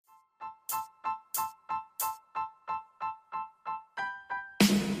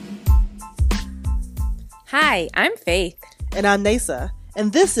Hi, I'm Faith. And I'm Nasa.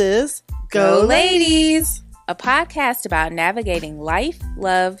 And this is Go Ladies, a podcast about navigating life,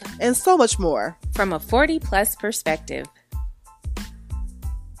 love, and so much more from a 40-plus perspective.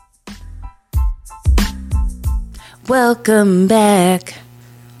 Welcome back.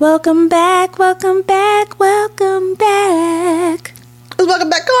 Welcome back, welcome back, welcome back. Welcome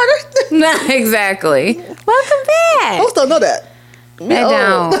back, Carter. Not exactly. Welcome back. Most don't know that. They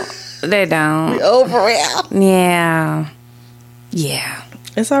don't. They don't. We over it. Yeah.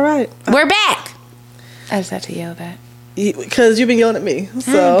 It's all right. We're back. I just had to yell that. Because you've been yelling at me.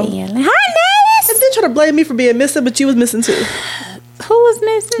 So. Hi, Ness. And then try to blame me for being missing, but you was missing too. Who was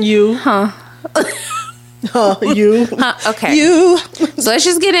missing? You. Huh. You. Okay. You. So let's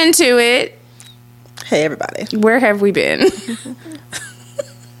just get into it. Hey, everybody. Where have we been?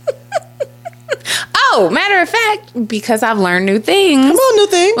 Oh, matter of fact, because I've learned new things. Come on, new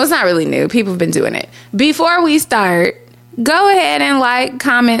thing. Well, it's not really new. People have been doing it. Before we start, go ahead and like,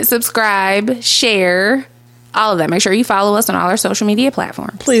 comment, subscribe, share, all of that. Make sure you follow us on all our social media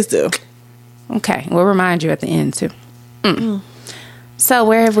platforms. Please do. Okay. We'll remind you at the end, too. So,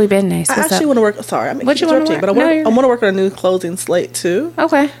 where have we been, Nace? I actually want to work. Sorry, I'm What you wanna work? but I want to work on a new closing slate too.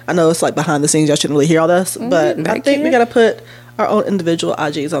 Okay. I know it's like behind the scenes. Y'all shouldn't really hear all this, but I think we got to put our own individual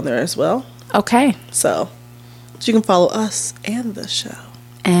IGs on there as well. Okay. So you can follow us and the show.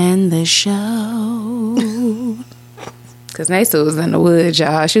 And the show. Because Nasa was in the woods,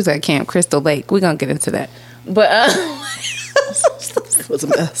 y'all. She was at Camp Crystal Lake. We're going to get into that. But, It was a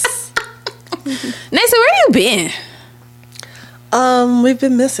mess. Nasa, where you been? We've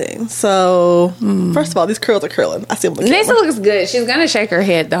been missing. So, first of all, these curls are curling. I see them. Nasa looks good. She's going to shake her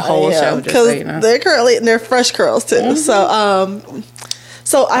head the whole show. Just so you know. They're curly and they're fresh curls too.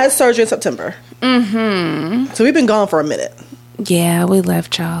 So I had surgery in September. Mm-hmm. So we've been gone for a minute. Yeah, we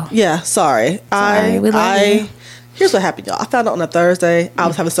left y'all. Yeah, sorry. We love you. Here's what happened, y'all. I found out on a Thursday. I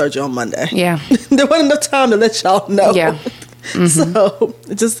was having surgery on Monday. Yeah. There wasn't enough time to let y'all know. Yeah. Mm-hmm. So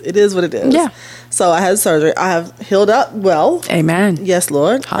it is what it is. Yeah. So I had surgery. I have healed up well. Amen. Yes,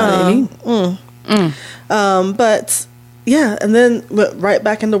 Lord. Hallelujah. But yeah, and then went right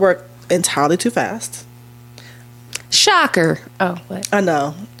back into work entirely too fast. Shocker. Oh, what? I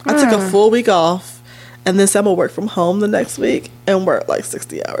know. I took a full week off, and then said I'm gonna work from home the next week and work like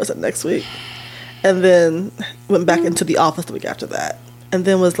 60 hours the next week, and then went back into the office the week after that, and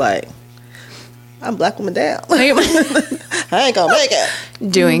then was like, I'm black woman down. I ain't gonna make it.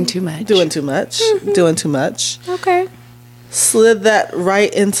 Doing too much. Doing too much. Doing too much. Okay. Slid that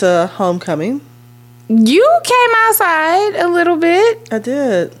right into homecoming. You came outside a little bit. I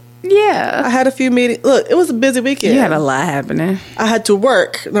did. Yeah. I had a few meetings. Look, it was a busy weekend. You had a lot happening. I had to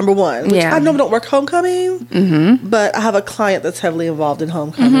work, number one. Which Yeah. I normally don't work homecoming, but I have a client that's heavily involved in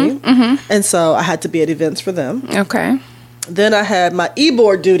homecoming. And so I had to be at events for them. Okay. Then I had my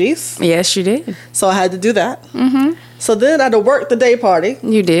e-board duties. Yes, you did. So I had to do that. So then I had to work the day party.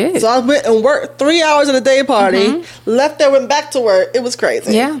 You did. So I went and worked 3 hours at a day party, left there, went back to work. It was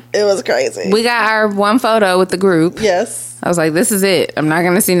crazy. Yeah. It was crazy. We got our one photo with the group. Yes. I was like, this is it. I'm not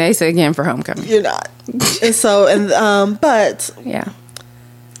going to see Nasa again for homecoming. You're not. And so, but Yeah.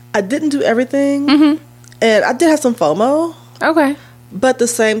 I didn't do everything. And I did have some FOMO. Okay. But at the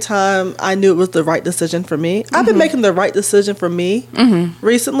same time, I knew it was the right decision for me. I've been making the right decision for me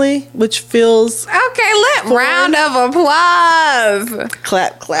recently, which feels... Okay, round of applause.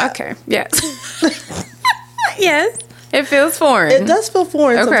 Clap, clap. Okay, yes. Yes, it feels foreign. It does feel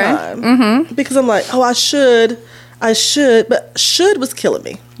foreign sometimes. Because I'm like, oh, I should, but should was killing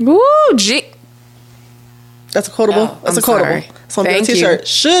me. Woo, gee. That's a quotable. Oh, That's I'm a quotable. sorry. It's on the Thank t-shirt. you.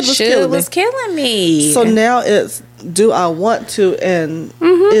 Should was killing me. So now it's, do I want to, and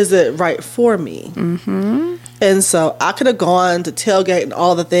is it right for me? And so I could have gone to tailgate and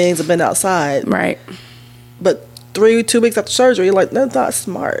all the things and been outside. Right. But 2 weeks after surgery, like, that's not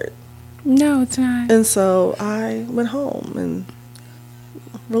smart. No, it's not. And so I went home and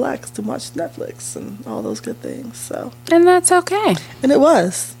relaxed and watched Netflix and all those good things. So, And that's okay. and it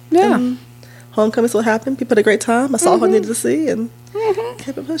was. Yeah. And homecoming still happened. People had a great time. I saw what I needed to see and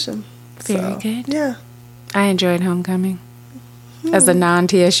kept it pushing. Very good. Yeah. I enjoyed homecoming as a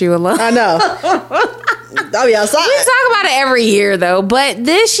non-TSU alum. I know. I'll be outside. We talk about it every year, though. But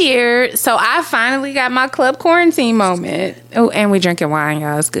this year, so I finally got my club quarantine moment. Oh, and we drinking wine,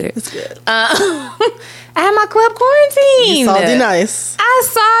 y'all. It's good. It's good. I had my club quarantine. You saw D Nice. I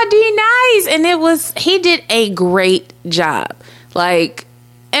saw D Nice, and he did a great job. Like,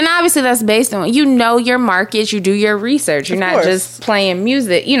 And obviously that's based on, you know, your markets, you do your research. You're not just playing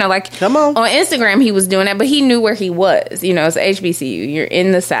music. You know, like Come on Instagram he was doing that, but he knew where he was. You know, it's HBCU. You're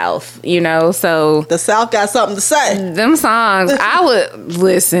in the South, you know, so. The South got something to say. Them songs, I would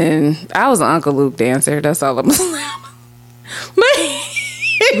listen. I was an Uncle Luke dancer. That's all I'm saying.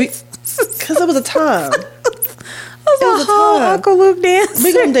 Because it was a time. It was a whole time. Uncle Luke dancer.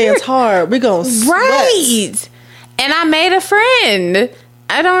 We gonna dance hard. We gonna sweat. Right. And I made a friend.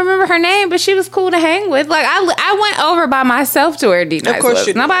 I don't remember her name, but she was cool to hang with. Like, I went over by myself to where D-Nice Of course was.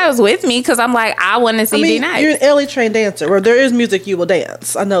 you did. Nobody was with me because I'm like, I want to see D-Nice. You're an LA trained dancer. Where there is music, you will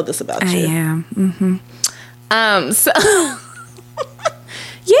dance. I know this about you. I am. Mm-hmm. So,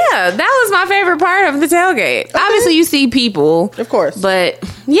 yeah, that was my favorite part of the tailgate. Okay. Obviously, you see people. Of course. But,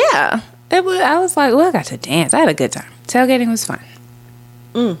 yeah. I was like, well, I got to dance. I had a good time. Tailgating was fun.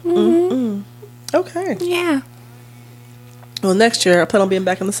 Okay. Yeah. Well, next year I plan on being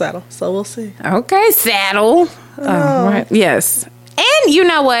back in the saddle, so we'll see. Okay, saddle. Oh, right. Yes. And you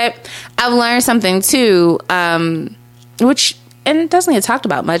know what? I've learned something too, which, and it doesn't get talked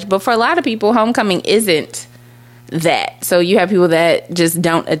about much, but for a lot of people, homecoming isn't that. So you have people that just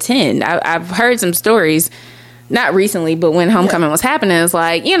don't attend. I've heard some stories, not recently, but when homecoming was happening, it's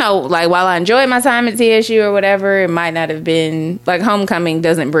like, you know, like while I enjoyed my time at TSU or whatever, it might not have been, like homecoming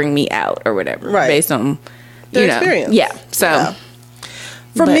doesn't bring me out or whatever. Right. Based on Their experience. Yeah. So. Yeah.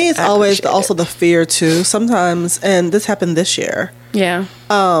 For me, it's always also the fear too. Sometimes, and this happened this year. Yeah.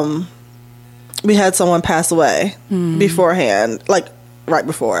 We had someone pass away beforehand, like right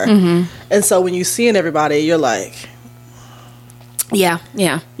before. And so when you seeing everybody, you're like, yeah.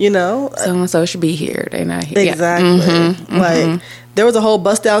 you know, So and so should be here. They're not here. exactly. Like there was a whole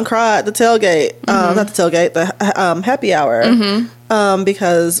bust down cry at the tailgate, not the tailgate, the happy hour,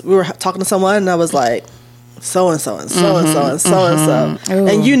 because we were talking to someone, and I was like, so and so and so and so and so and so,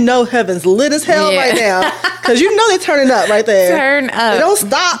 and you know heaven's lit as hell right now because you know they're turning up right there. Turn up. They don't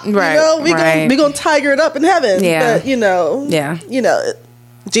stop. Right. You know we gonna tiger it up in heaven. Yeah. But you know. Yeah. You know,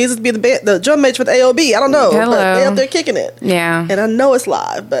 Jesus be the drum major for the AOB. I don't know. Hello. But they out there kicking it. Yeah. And I know it's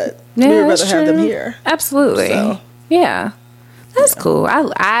live, but Yeah, we would rather that's have them true. here. Absolutely. So. Yeah. That's cool.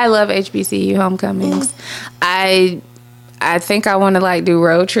 I love HBCU homecomings. I think I want to like do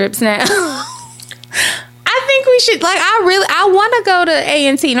road trips now. I think we should, like, I want to go to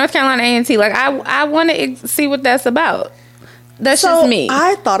A&T, North Carolina A&T. Like, I want to see what that's about. That's just me.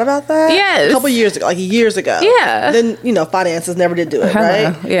 I thought about that Yes. a couple years ago, like years ago. Yeah. Then, you know, finances never did do it,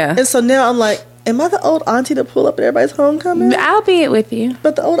 Hello. right? Yeah. And so now I'm like, am I the old auntie to pull up at everybody's homecoming? I'll be it with you.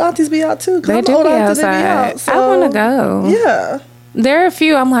 But the old aunties be out too. 'Cause They I'm do the old be auntie, they outside. out, so- I want to go. Yeah. There are a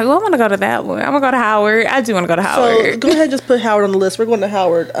few. I'm like, well, I want to go to that one. I'm going to go to Howard. I do want to go to So Howard. go ahead and just put Howard on the list. We're going to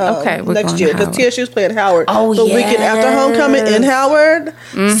Howard Okay, we're next going year to because Howard. TSU's playing Howard the Oh, weekend after homecoming in Howard.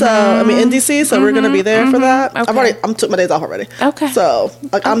 So I mean in DC. So we're going to be there for that. Okay. I'm took my days off already. Okay. So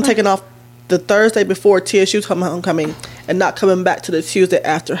like I'm taking off the Thursday before TSU's homecoming and not coming back to the Tuesday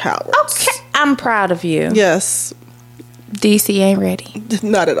after Howard. Okay. I'm proud of you. Yes. DC ain't ready.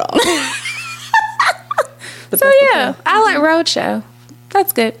 Not at all. But So, that's the yeah, plan. I like Roadshow.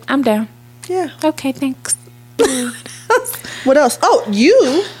 That's good. I'm down. Yeah. Okay, thanks. What else? Oh,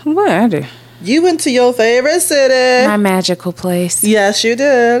 What I do? you went to your favorite city. My magical place. Yes, you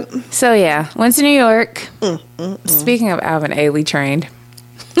did. So, yeah, went to New York. Speaking of Alvin Ailey trained.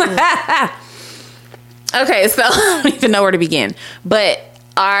 Okay, so I don't even know where to begin. But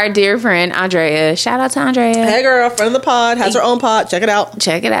our dear friend, Andrea, shout out to Andrea. Hey, girl, friend of the pod, has her own pod. Check it out.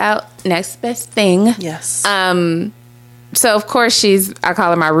 Check it out. Next best thing. Yes. So of course I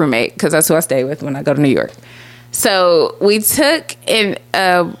call her my roommate because that's who I stay with when I go to New York. So we took an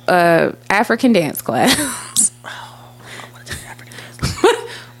African dance class.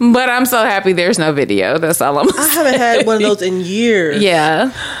 But I'm so happy there's no video. That's all I'm I haven't had one of those in years.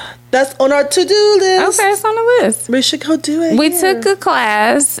 Yeah. That's on our to-do list. Okay, it's on the list. We should go do it. We here. took a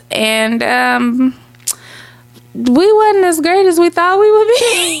class and we wasn't as great as we thought we would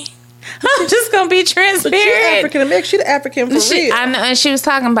be. I'm just gonna be But transparent. you're African American. She's African for real. I know, and she was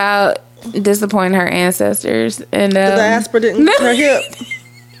talking about disappointing her ancestors, and the diaspora didn't get her hip.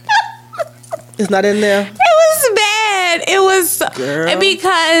 It's not in there. It was bad. It was Girl.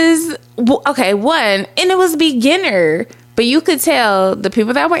 because one, and it was beginner, but you could tell the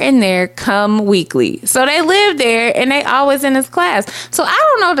people that were in there come weekly, so they lived there and they always in this class. So I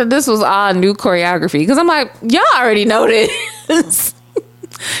don't know that this was all new choreography because I'm like, y'all already know this.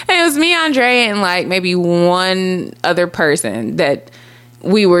 And it was me, Andrea, and like maybe one other person that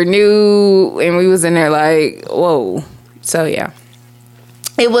we were new, and we was in there like, whoa. So yeah,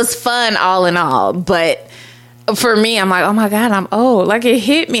 it was fun all in all, but for me, I'm like, oh my God, I'm old. Like, it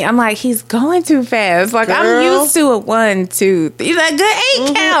hit me. I'm like, he's going too fast. Like, I'm Girl. used to a 1, 2, 3. He's a good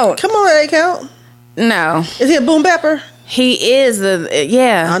 8 count. Come on, 8 count. No. Is he a boom bapper? He is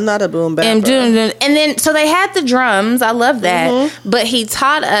yeah. I'm not a boom bapper. And then, so they had the drums. I love that. But he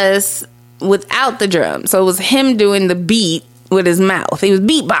taught us without the drums. So it was him doing the beat with his mouth. He was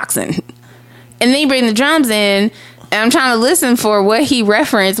beatboxing. And then you bring the drums in, and I'm trying to listen for what he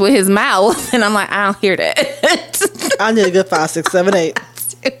referenced with his mouth. And I'm like, I don't hear that. I need a good 5, 6, 7, 8.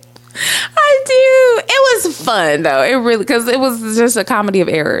 I do. It was fun, though. It really, because it was just a comedy of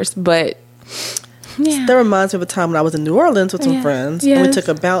errors. But, yeah. That reminds me of a time when I was in New Orleans with some friends. Yes. And we took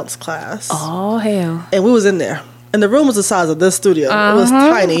a bounce class. Oh, hell. And we was in there. And the room was the size of this studio. It was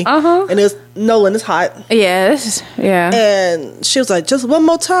tiny. And it was Nolan is hot. Yes. Yeah. And she was like, just one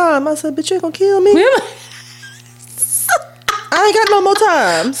more time. I said, bitch, you ain't gonna kill me. I ain't got no more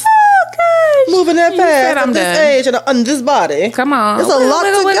times. Oh, gosh. Moving that fast I'm at this done. age and on this body. Come on. There's a lot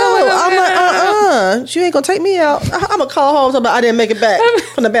to go. I'm like, you ain't gonna take me out. I'm gonna call home somebody. I didn't make it back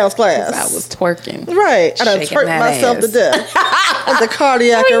from the bounce class. I was twerking. Right. I done Shaking twerked that myself ass. to death. At the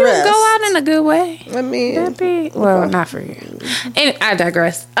cardiac Well, you arrest. go out in a good way. I mean, Well, not for you. And I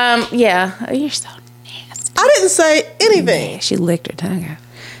digress. Yeah, you're so nasty. I didn't say anything. Yeah, she licked her tongue out.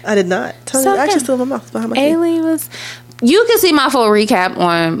 I did not. Tell So you, I actually good. still in my mouth behind my teeth. Ailey was. You can see my full recap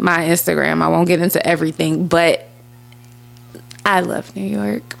on my Instagram. I won't get into everything, but I love New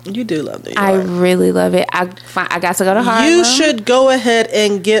York. You do love New York. I really love it. I got to go to Harlem. You should go ahead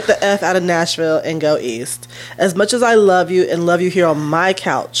and get the F out of Nashville and go east. As much as I love you and love you here on my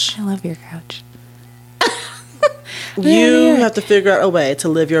couch, I love your couch. you have to figure out a way to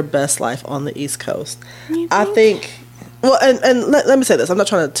live your best life on the East Coast. I think, well, and let me say this. I'm not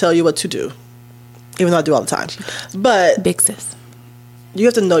trying to tell you what to do, even though I do all the time. But Big sis. you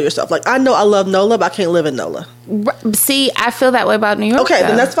have to know yourself. Like, I know I love NOLA, but I can't live in NOLA. See, I feel that way about New York. Okay, though.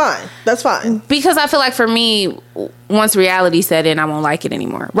 then that's fine. That's fine. Because I feel like for me, once reality set in, I won't like it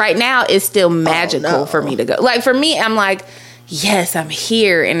anymore. Right now, it's still magical no. for me to go. Like, for me, I'm like, yes, I'm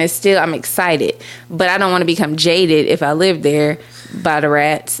here, and it's still, I'm excited. But I don't want to become jaded if I live there by the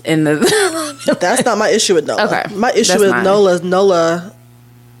rats and the... That's not my issue with NOLA. Okay, My issue that's with mine. NOLA is NOLA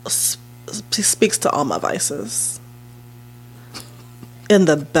speaks to all my vices in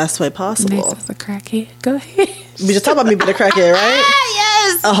the best way possible. Mason's a crackhead. Go ahead. We just talked about me being a crackhead, right?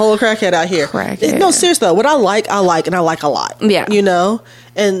 Yes. A whole crackhead out here. Crackhead. No, seriously though, what I like, and I like a lot. Yeah. You know?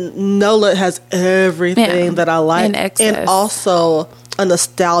 And NOLA has everything Yeah. that I like. In excess. And also a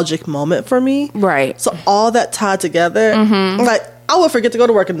nostalgic moment for me. Right. So all that tied together, like, I would forget to go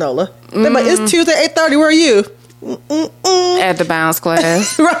to work in NOLA. They're like, it's Tuesday, 8:30, where are you? At the bounce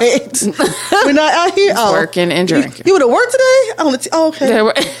class. Right. We're not out here. Working and drinking. You would have worked today? Okay.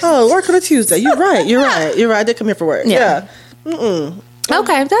 Yeah, Work on a Tuesday. You're right. I did come here for work. Yeah. Yeah.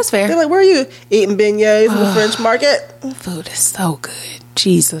 Okay, that's fair. They're like, where are you? Eating beignets in the French market? Food is so good.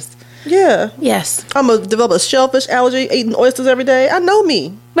 Jesus. Yeah. Yes, I'm going to develop a shellfish allergy, eating oysters every day. I know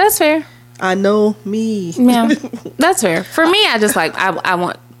me. that's fair. I know me. Yeah, that's fair. For me, I just like, I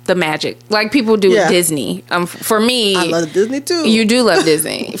want the magic. Like people do Yeah. with Disney. For me, I love Disney too. you do love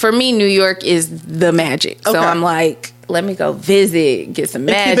Disney. For me, New York is the magic. So Okay. I'm like, let me go visit, get some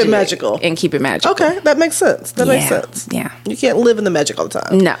And keep it magic. magical. And keep it magical. Okay, that makes sense. That makes Yeah, sense. yeah. You can't live in the magic all the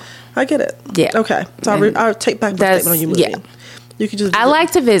time. No. I get it. Yeah. Okay. So I'll take back my That's- statement on you moving. yeah. You could just I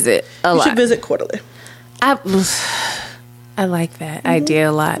like to visit a you lot. should visit quarterly. I like that idea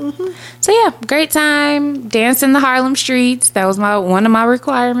a lot. So yeah, great time. Dancing the Harlem streets. That was one of my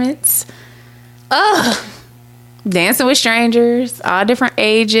requirements. Dancing with strangers, all different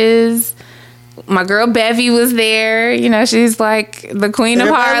ages. My girl Bevy was there. You know, she's like the queen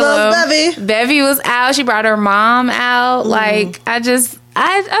Everybody of Harlem. loves Bevy. Bevy was out. She brought her mom out. Like, I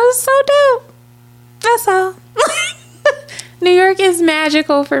was so dope. That's all. New York is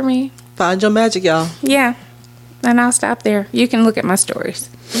magical for me. Find your magic, y'all. Yeah. And I'll stop there. You can look at my stories.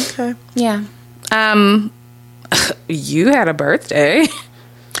 Okay. Yeah. You had a birthday.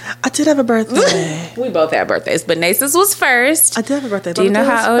 I did have a birthday. We both had birthdays, but Nasa's was first. I did have a birthday. Do you know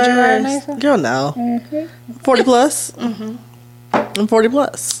how old you are, Nathan? Girl, no. 40 plus. I'm 40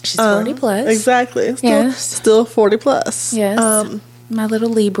 plus. She's 40 plus. Exactly. Still 40 plus. Yes. My little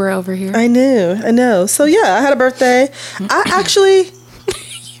Libra over here. I know. So yeah, I had a birthday. I actually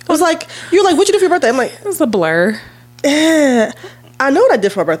was like, you're like, what'd you do for your birthday? I'm like, It was a blur. yeah. I know what I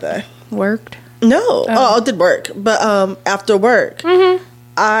did for my birthday. Worked. No. I did work. But after work,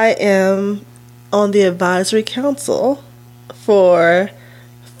 I am on the advisory council for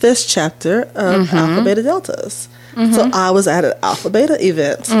this chapter of Alpha Beta Deltas. So I was at an Alpha Beta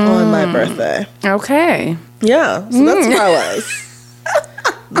event on my birthday. Okay. Yeah, so that's where I was.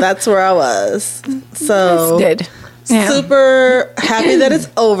 That's where I was. So That's good. Yeah. super happy that it's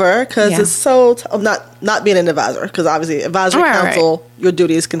over because Yeah. it's so. I'm not being an advisor because obviously advisory Right, council, your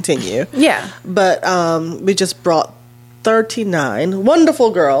duties continue. Yeah. But we just brought 39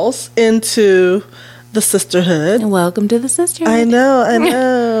 wonderful girls into the sisterhood. Welcome to the sisterhood. I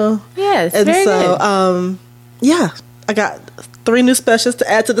know. Yes, And very so, good. yeah, I got 3 new specials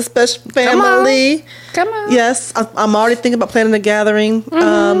to add to the special family. Come on. Yes, I'm already thinking about planning a gathering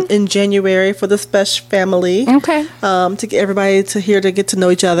in January for the special family. Okay. To get everybody to get to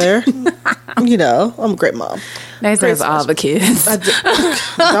know each other. You know, I'm a great mom. Nice to have all the kids. Don't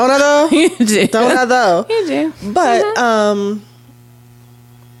I though? You do. Don't I though? You do. But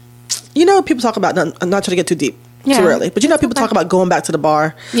you know, people talk about not trying to get too deep. Yeah. Too early. But you know, people talk about going back to the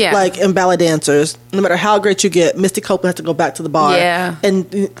bar. Yeah. Like in ballet dancers, no matter how great you get, Misty Copeland has to go back to the bar. Yeah.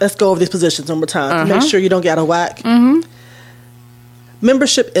 And let's go over these positions one more time to make sure you don't get out of whack. Mm-hmm.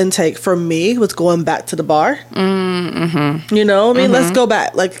 Membership intake for me was going back to the bar. Mm-hmm. You know, I mean, let's go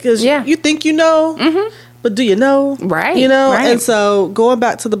back. Like, because you think you know, but do you know? Right. You know? Right. And so going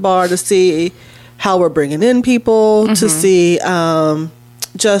back to the bar to see how we're bringing in people, to see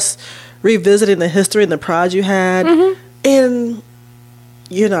just revisiting the history and the pride you had. And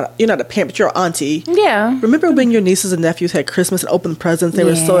you're not a parent, but you're an auntie. Yeah. Remember when your nieces and nephews had Christmas and opened presents? They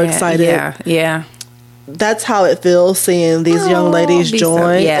were so excited. Yeah. That's how it feels seeing these young ladies be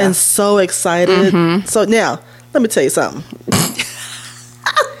join so- and so excited. So now, let me tell you something.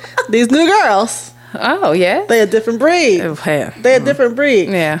 These new girls, Oh, yeah. they a different breed. Yeah. They a different breed.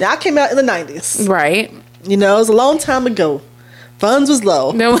 Yeah. Now, I came out in the 90s. Right. You know, it was a long time ago. Funds was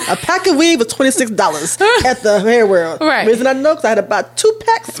low. No. A pack of weed was $26 at the Hair World. Right. Reason I know, because I had to buy 2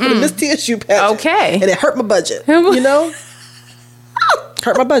 packs for the Miss TSU pack. Okay. And it hurt my budget. You know?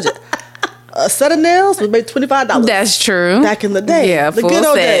 Hurt my budget. A set of nails was maybe $25. That's true. Back in the day. Yeah, The full good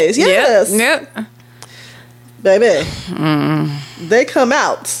old set. days. Yes. Yep. Baby. They come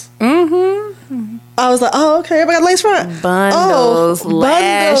out. Mm-hmm. I was like, oh, okay, everybody got lace front. Bundles,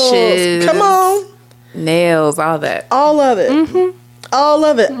 lashes. Come on. Nails, all that. All of it. All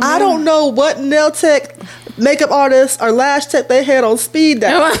of it. I don't know what nail tech, makeup artist, or lash tech they had on speed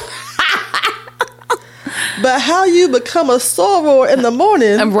dial. But how you become a soror in the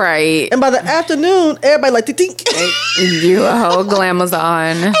morning, Right. and by the afternoon, everybody like, tink. You a whole glamor's on.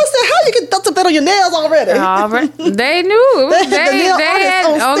 I said, how you get duct tape that on your nails already? All right. They knew. They had the nail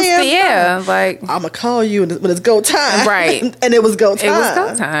artist on standby. Yeah, like, I'm going to call you when it's go time. Right. And it was go time. it was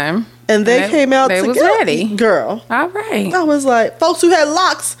go time. And they came out They to was get ready. Girl. All right. I was like, folks who had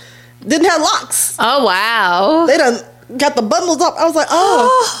locks didn't have locks. Oh, wow. They done got the bundles up. I was like,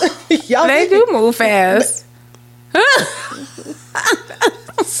 oh. Y'all They do move fast.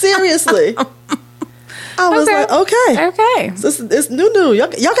 Seriously. I was Okay. like, okay. Okay. It's new. Y'all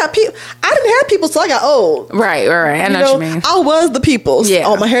got people. I didn't have people, so I got old. Right. I know what you mean. I was the people's. Yeah.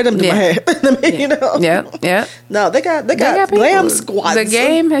 Oh, my hair, them do my hair. You know. Yep. No, they got people. glam squads. The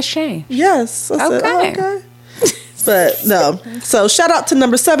game has changed. Yes. I said, oh, Okay. okay. But no. So shout out to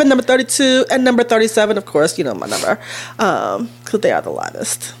number 7, number 32, and number 37. Of course, you know my number. Because they are the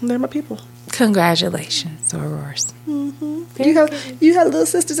loudest. They're my people. Congratulations, Aurors. You have little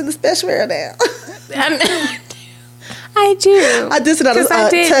sisters in the special area now. I do. I did send out 'Cause I a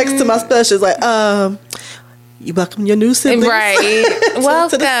didn't- text to my specials like, you welcome your new siblings. Right.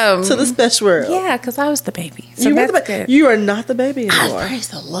 Welcome. to the special world. Yeah, because I was the baby. So You, were that's the good. you are not the baby anymore. Praise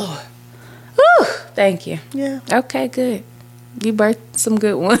the Lord. Whew. Thank you. Yeah. Okay, good. You birthed some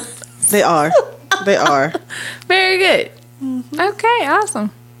good ones. They are. They are. Very good. Okay,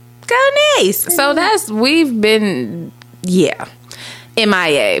 awesome. Go nice. So we've been,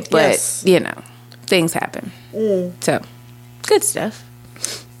 MIA, but, Yes. you know, things happen. So, good stuff.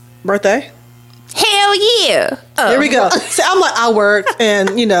 Birthday? Hell yeah. Here we go. See, I'm like, I worked and,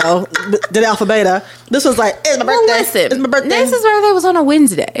 did Alpha Beta. This was like, it's my birthday. Well, listen, It's my birthday. This' birthday was on a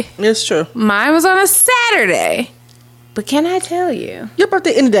Wednesday. It's true. Mine was on a Saturday. But can I tell you? Your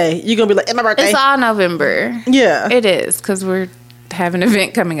birthday any day, you're going to be like, it's my birthday. It's all November. Yeah. It is, because we're having an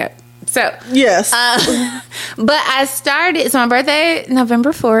event coming up. So, Yes. but I started, so my birthday,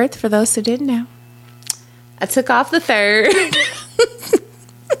 November 4th, for those who didn't know. I took off the 3rd.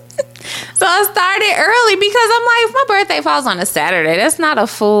 So I started early because I'm like, if my birthday falls on a Saturday, that's not a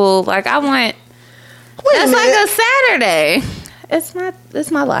full, like, I want, Wait a that's minute. like a Saturday.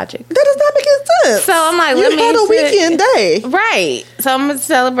 It's my logic. That does not make any sense. So I'm like, you let me had a sit- weekend day. Right. So I'm going to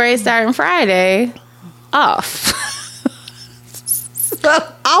celebrate starting Friday off. So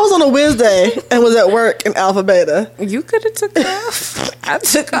I was on a Wednesday and was at work in Alpha Beta. you could have took off. I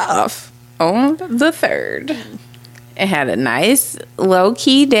took off on the 3rd and had a nice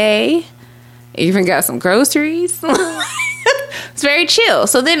low-key day. Even got some groceries. It's very chill.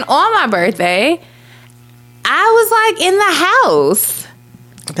 So then on my birthday, I was like in the house.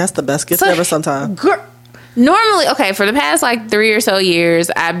 That's the best gift ever sometimes. Normally, okay, for the past like 3 or so years,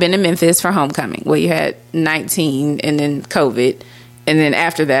 I've been in Memphis for homecoming. Well, you had 19 and then COVID. And then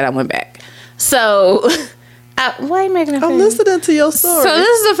after that, I went back. So, why are you making a face? I'm listening to your story. So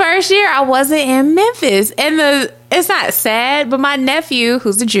this is the first year I wasn't in Memphis. And it's not sad, but my nephew,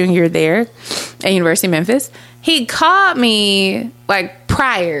 who's a junior there at University of Memphis, he called me like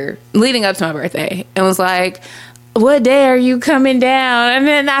prior, leading up to my birthday, and was like, what day are you coming down? And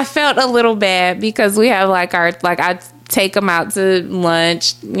then I felt a little bad because we have like I take them out to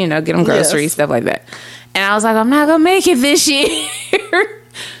lunch, you know, get them groceries, stuff like that. And I was like, I'm not going to make it this year.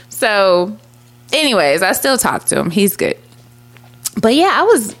 So anyways, I still talk to him. He's good. But yeah, I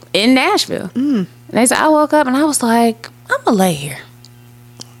was in Nashville. And I woke up and I was like, I'm going to lay here.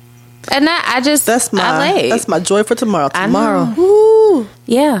 And I laid. That's my joy for tomorrow. Woo.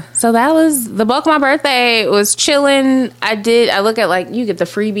 Yeah. So that was the bulk of my birthday. Was chilling. I look at like you get the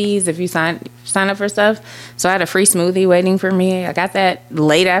freebies if you sign up for stuff. So I had a free smoothie waiting for me. I got that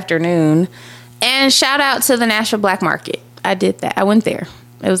late afternoon. And shout out to the Nashville Black Market. I did that. I went there.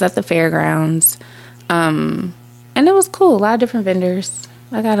 It was at the fairgrounds. And it was cool. A lot of different vendors.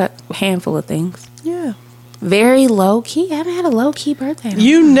 I got a handful of things. Yeah. Very low key. I haven't had a low key birthday.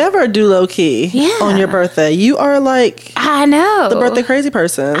 You never do low key on your birthday. You are like, I know, the birthday crazy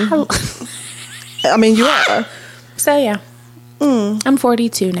person. I mean, you are. So yeah, I'm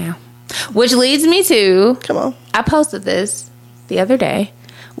 42 now, which leads me to come on. I posted this the other day.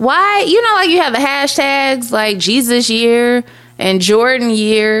 Why, like you have the hashtags like Jesus year and Jordan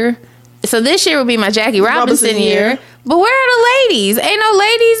year. So this year would be my Jackie Robinson year. But where are the ladies? Ain't no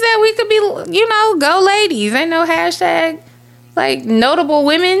ladies that we could be, go ladies. Ain't no hashtag, like, notable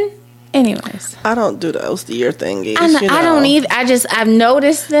women. Anyways. I don't do those year thingies. I don't either. I've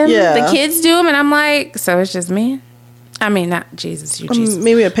noticed them. Yeah. The kids do them, and I'm like, so it's just me? I mean, not Jesus, you Jesus.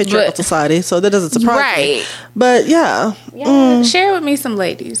 Maybe a patriarchal society, so that doesn't surprise me. But, yeah. Share with me some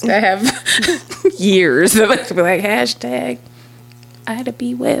ladies that have years of it to be like, hashtag Ida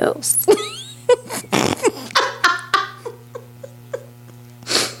B. Wells.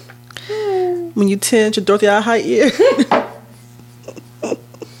 When you 10, your Dorothy I. Height year.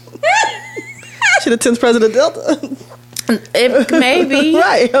 She attends President Delta. It may be.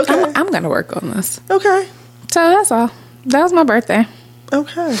 Right, okay. I'm going to work on this. Okay. So that's all. That was my birthday.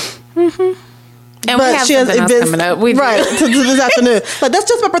 Okay. Mm-hmm. And but we have something else coming up. Right, to this afternoon. Like, that's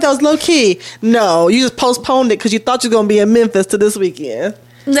just my birthday. I was low key. No, you just postponed it because you thought you were going to be in Memphis to this weekend.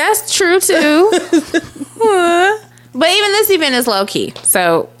 That's true, too. But even this event is low key.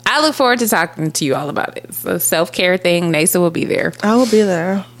 So I look forward to talking to you all about it. It's a self-care thing. Nasa will be there. I will be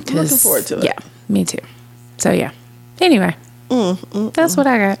there. I'm looking forward to it. Yeah, me too. So yeah. Anyway, that's what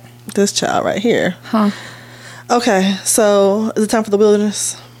I got. This child right here. Huh. Okay, so is it time for the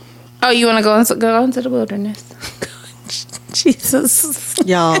wilderness? Oh, you want to go into the wilderness? Jesus.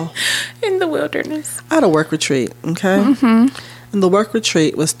 Y'all. In the wilderness. I had a work retreat, okay? Mm-hmm. And the work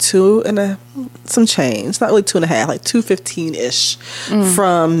retreat was some change. Not really 2.5, like 2:15-ish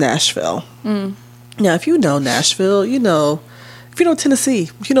from Nashville. Now, if you know Nashville, if you know Tennessee,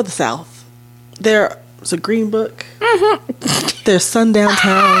 if you know the South, there's a Green Book. Mm-hmm. There's sundown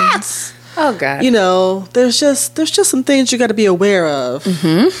towns. Oh, God. There's just some things you got to be aware of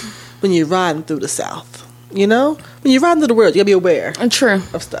when you're riding through the South. When you're riding through the world, you got to be aware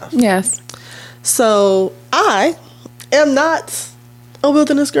of stuff. Yes. So, I am not a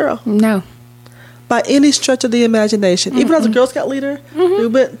wilderness girl. No. By any stretch of the imagination. Even as a Girl Scout leader, we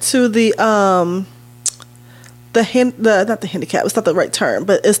went to not the handicap, it's not the right term,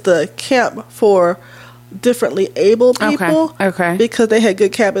 but it's the camp for differently able people. Okay. Because they had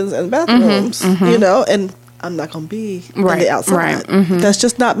good cabins and bathrooms, and I'm not going to be on the outside. Right. That's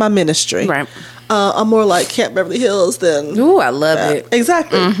just not my ministry. Right. I'm more like Camp Beverly Hills than... Ooh, I love it.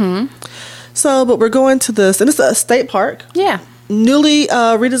 Exactly. So, but we're going to this, and it's a state park. Yeah. Newly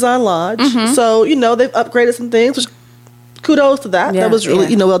redesigned lodge. So, they've upgraded some things, which kudos to that. Yeah, that was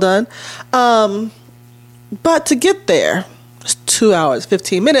really, well done. But to get there, it's 2 hours,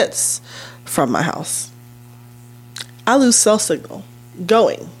 15 minutes from my house. I lose cell signal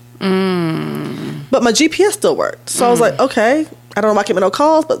going. But my GPS still worked. So I was like, okay, I don't know if I can make no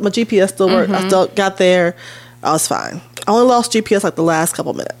calls, but my GPS still worked. I still got there. I was fine. I only lost GPS like the last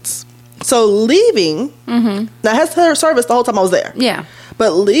couple minutes. So leaving, now I had service the whole time I was there. Yeah.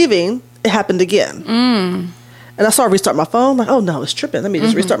 But leaving, it happened again. And And I saw restart my phone. Like, oh no, it's tripping. Let me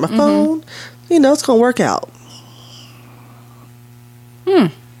just restart my phone. You know, it's gonna work out.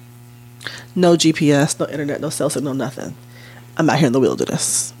 No GPS, no internet, no cell signal, nothing. I'm out here in the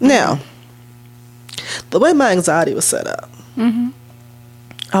wilderness. Now, the way my anxiety was set up,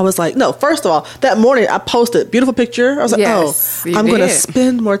 I was like, no, first of all, that morning I posted beautiful picture. I was like, Yes, you I'm going to did.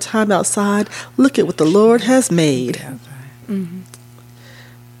 spend more time outside. Look at what the Lord has made.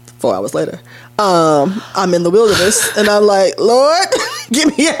 4 hours later, I'm in the wilderness and I'm like, Lord,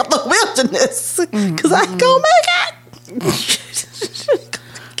 get me out the wilderness because I ain't going to make it.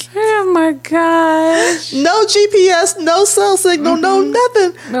 Oh my gosh. No GPS, no cell signal, no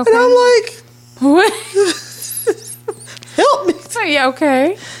nothing. Okay. And I'm like, What? help me. Are you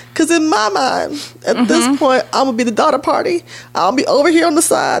okay? Because in my mind, at this point, I'm going to be the daughter party. I'll be over here on the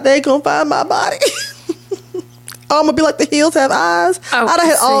side. They ain't going to find my body. I'm going to be like the hills have eyes. Oh, I done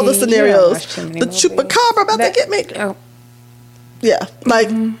had all the see, you scenarios. watched too many The movies. chupacabra about to get me. Oh. Yeah. Like,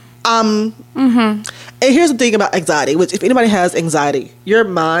 and here's the thing about anxiety, which if anybody has anxiety, your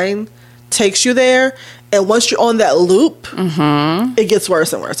mind takes you there. And once you're on that loop, it gets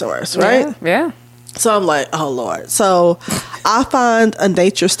worse and worse and worse, right? Yeah. So I'm like, oh, Lord. So I find a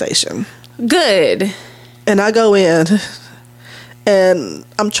nature station. Good. And I go in. And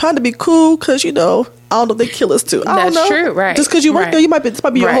I'm trying to be cool because, you know, I don't know if they kill us too. I don't That's know. true, right. Just because you work Right. there, this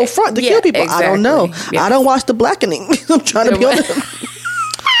might be your whole Right. front to Yeah, kill people. I don't know. exactly. Yes. I don't watch The Blackening. I'm trying to be on the...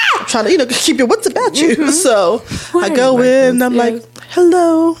 I'm trying to, you know, keep your wits about you. So I Right, go like in and this, I'm yes. like,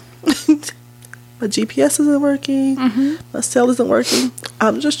 hello. My GPS isn't working. My cell isn't working.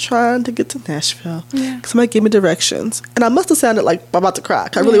 I'm just trying to get to Nashville. Yeah. Somebody gave me directions. And I must have sounded like I'm about to cry.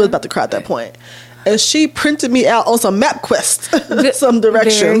 'Cause I really was about to cry at that point. And she printed me out on some MapQuest, some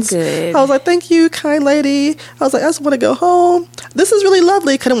directions. Very good. I was like, thank you, kind lady. I was like, I just want to go home. This is really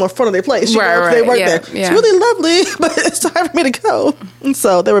lovely. Because I'm in front of their place. You Right, know, 'cause they right. work Yeah, there. yeah. It's really lovely, but it's time for me to go. And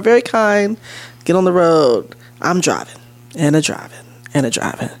so they were very kind. Get on the road. I'm driving and a driving and a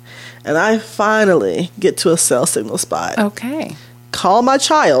driving. And I finally get to a cell signal spot. Okay. Call my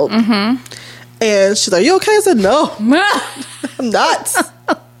child. And she's like, you okay? I said, no, I'm not.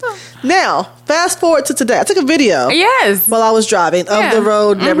 Now, fast forward to today. I took a video Yes. while I was driving of Yeah. the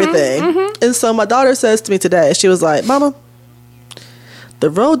road and everything. And so my daughter says to me today, she was like, Mama, the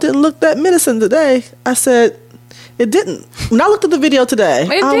road didn't look that menacing today. I said, it didn't. When I looked at the video today,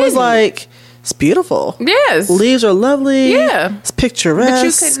 It I was didn't. like, it's beautiful. Yes. Leaves are lovely. Yeah. It's picturesque. But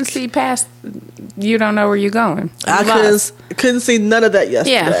you couldn't see past. You don't know where you're going. I You lost. couldn't see none of that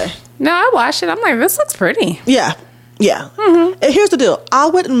yesterday. Yeah. No, I watched it. I'm like, this looks pretty. Yeah. Yeah. And here's the deal. I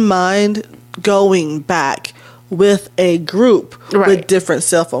wouldn't mind going back with a group with Right. different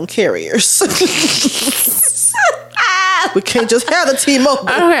cell phone carriers. We can't just have the T-Mobile.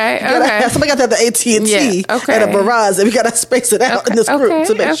 Okay, okay. Somebody got to have the AT&T Yeah, okay. and a Verizon. We got to space it out in this group Okay,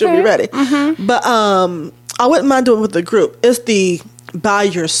 to make sure we're ready. But I wouldn't mind doing it with the group. It's the by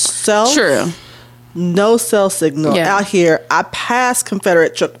yourself. True. No cell signal Yeah. out here. I passed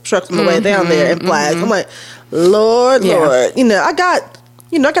Confederate trucks on the way down there and flags. I'm like, Lord, Yeah. Lord. I got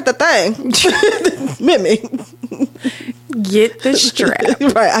that thing with me. Get the strap.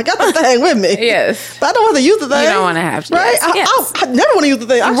 Right. I got the thing with me. Yes. But I don't want to use the thing. You don't want to have to. Right? Yes. I never want to use the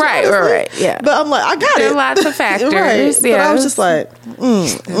thing. Actually, Right, honestly. right, yeah. But I'm like, I got There it. are lots of factors. Right. But I was yes. just like,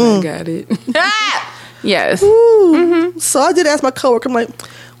 I got it. Yes. ooh. So I did ask my coworker, I'm like,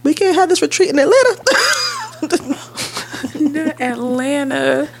 we can't have this retreat in Atlanta.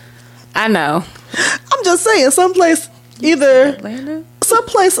 Atlanta. I know. I'm just saying, someplace either Atlanta.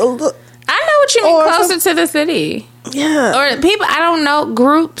 someplace a little, I know what you mean. Or Closer to the city. yeah. Or people, I don't know,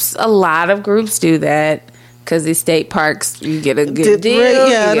 groups, a lot of groups do that because the state parks, you get a good Did deal, rate,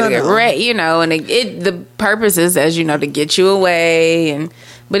 yeah, you get I a good know. rate, and the purpose is, as you know, to get you away,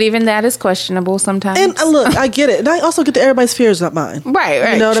 but even that is questionable sometimes. And look, I get it. And I also get that everybody's fear is not mine.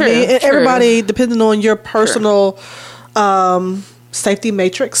 Right, You know what true, I mean? And true. everybody, depending on your personal safety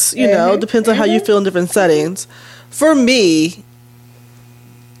matrix, depends on how you feel in different settings. For me,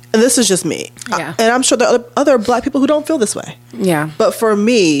 and this is just me, Yeah. and I'm sure there are other black people who don't feel this way. Yeah. But for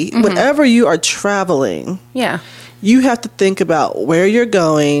me, whenever you are traveling, Yeah. you have to think about where you're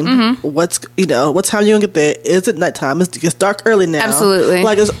going, Mm-hmm. what time you're gonna get there. Is it nighttime? It's dark early now. Absolutely.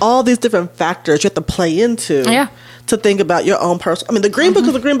 Like there's all these different factors you have to play into. Yeah. To think about your own personal. I mean, the Green Book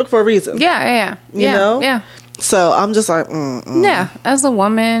is a Green Book for a reason. Yeah. You know? Yeah. So I'm just like, Yeah. As a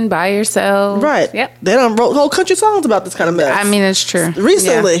woman by yourself. right. Yep. They done wrote whole country songs about this kind of mess. I mean, it's true.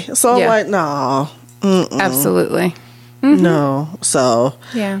 recently. Yeah. So I'm Yeah. like, no, Absolutely. no. So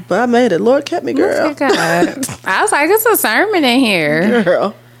Yeah. but I made it. Lord kept me, girl. Look at God. I was like, it's a sermon in here.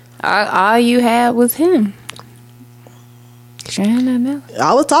 Girl. All you had was him. direction. I know.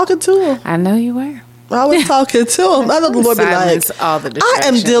 I was talking to him. I know you were. I was talking to him. I know the Lord be like, all the I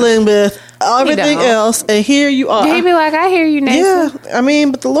am dealing with everything else, and here you are. He'd be like, I hear you, Nathan. Yeah, I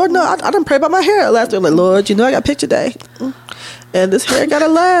mean, but the Lord, no, I didn't pray about my hair last week. Like, Lord, you know I got picture day. And this hair gotta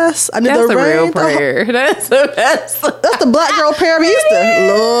last. I need That's the a rain. real prayer. That's the black girl prayer of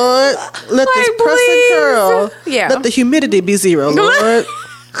Easter. Lord, let this pressing curl. Yeah. Let the humidity be 0, Lord.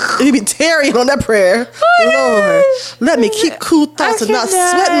 You be tearing on that prayer. Lord, let me keep cool thoughts and not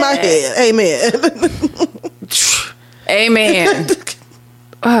sweating my head. Amen. Amen.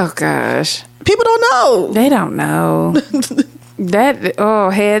 Oh gosh. People don't know. They don't know.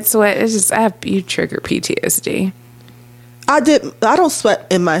 Head sweat. It's just you trigger PTSD. I don't sweat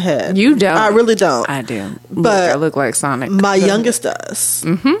in my head. You don't. I really don't. I do. But I look like Sonic. My youngest does.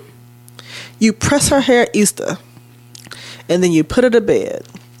 Mm-hmm. You press her hair at Easter, and then you put her to bed.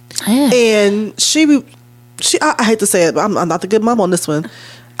 And I hate to say it, but I'm not the good mom on this one.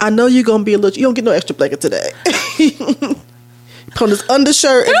 I know you're gonna be you don't get no extra blanket today. Put on this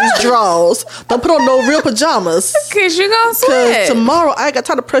undershirt and these drawers. Don't put on no real pajamas. Because you're going to sweat. Because tomorrow I ain't got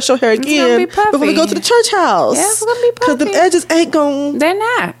time to press your hair again before we go to the church house. Yeah, it's going to be puffy. Because the edges ain't going. They're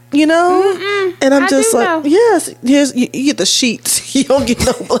not. You know? Mm-mm. And I'm just like, know. yes, you get the sheets. You don't get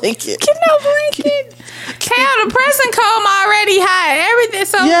no blanket. Get no blanket. Hell, the pressing comb already hot. Everything.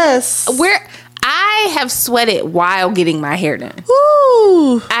 So yes. I have sweated while getting my hair done.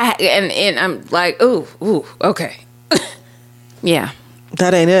 Ooh. And I'm like, ooh, okay. Yeah.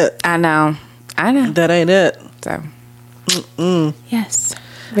 That ain't it. I know. That ain't it. So. Mm-mm. Yes.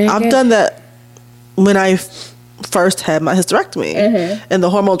 I've done that when I first had my hysterectomy. Mm-hmm. And the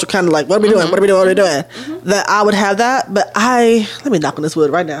hormones were kind of like, what are we doing? What are we doing? What are we doing? Mm-hmm. That I would have that. But let me knock on this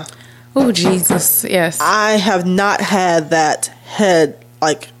wood right now. Oh, Jesus. Yes. I have not had that head,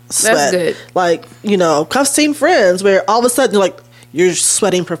 like, sweat. That's good. Like, I've seen friends where all of a sudden you're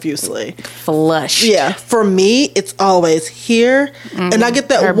sweating profusely. Flush. Yeah. For me, it's always here. And I get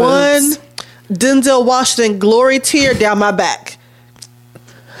that one Denzel Washington glory tear down my back.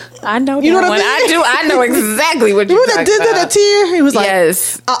 I know. You know what I mean? I do. I know exactly what you're talking about. That tear? He was like,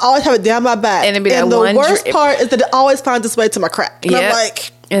 yes. I always have it down my back. And, the worst part is that it always finds its way to my crack. And I'm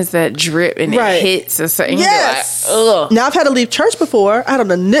like, it's that drip and it hits or something. Yes. Like, ugh. Now I've had to leave church before. I had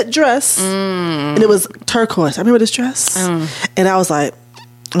on a knit dress and it was turquoise. I remember this dress. And I was like,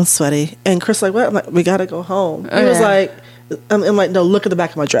 I'm sweaty. And Chris like, what? I'm like, we got to go home. He was like, I'm like, no, look at the back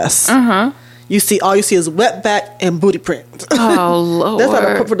of my dress. Uh-huh. All you see is wet back and booty print. Oh, Lord. That's not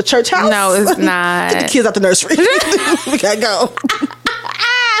appropriate for the church house. No, it's not. Get the kids out the nursery. We got to go.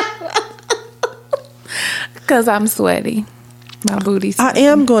 Because I'm sweaty. My booty's sweaty. I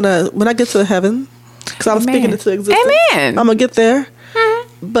am going to, when I get to heaven, because I was speaking into existence. Amen. I'm going to get there.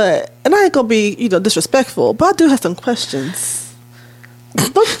 But, and I ain't going to be, disrespectful, but I do have some questions.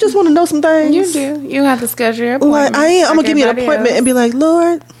 Don't you just want to know some things? You do. You have to schedule your appointment. Like, I'm going to give you an appointment and be like,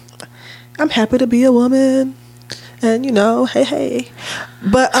 Lord, I'm happy to be a woman. And, hey.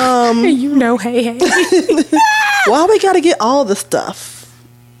 But, hey. why we got to get all the stuff?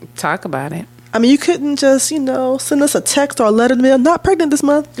 Talk about it. I mean, you couldn't just, send us a text or a letter in the mail. Not pregnant this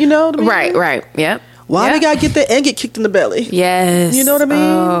month, what I mean? Right. Yep. Why we got to get that and get kicked in the belly? Yes. You know what I mean?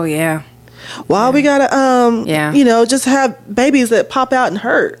 Oh, yeah. Why we got to, just have babies that pop out and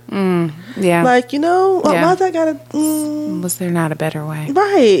hurt? Yeah. Like, why that got to... Was there not a better way?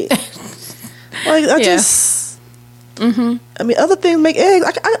 Right. Like, I just... I mean, other things make eggs.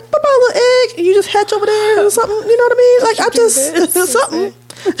 I put my little egg and you just hatch over there or something. You know what I mean? Like, I just... something.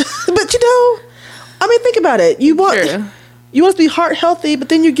 But, I mean, think about it. You want us to be heart healthy, but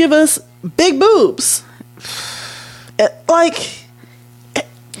then you give us big boobs. Like...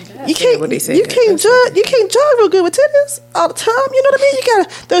 You can't jog real good with titties all the time. You know what I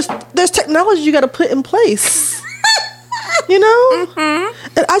mean? There's technology you gotta put in place. And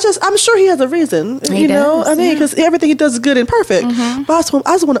I'm sure he has a reason. He does, I mean, because everything he does is good and perfect. But I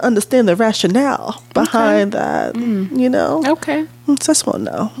just want to understand the rationale behind that. Okay. So I just want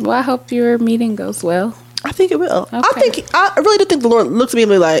to know. Well, I hope your meeting goes well. I think it will. Okay. I really do think the Lord looks at me and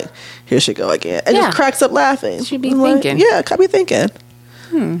be like, "Here she go again," and just cracks up laughing. She'd be thinking. I be thinking.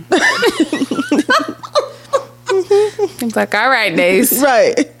 It's like, all right, Days.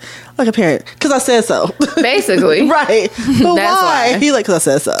 Right. Like a parent. Because I said so. Basically. Right. But why? He like, because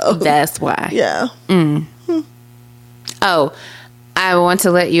I said so. That's why. Yeah. Oh, I want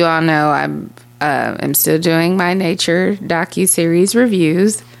to let you all know I'm still doing my nature docuseries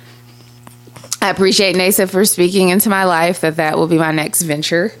reviews. I appreciate NASA for speaking into my life that will be my next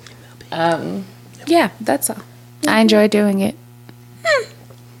venture. Yeah, that's all. I enjoy doing it.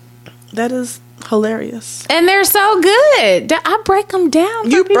 That is hilarious. And they're so good. I break them down.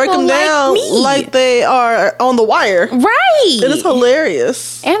 You break them down like they are on the wire. Right. It is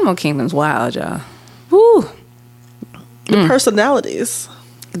hilarious. Animal Kingdom's wild, y'all. Woo. The personalities.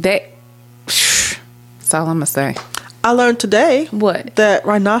 That's all I'm going to say. I learned today What? that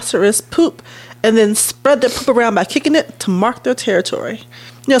rhinoceros poop and then spread their poop around by kicking it to mark their territory.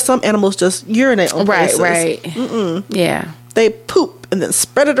 You know, some animals just urinate on places. Right. Yeah. They poop and then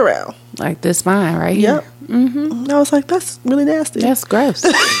spread it around. Like this mine right here. Yep. Mm-hmm. I was like, that's really nasty. That's gross.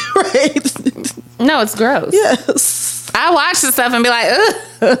 Right. No, it's gross. Yes. I watch the stuff and be like,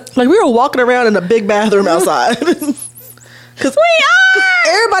 ugh. Like we were walking around in a big bathroom outside. Because We are.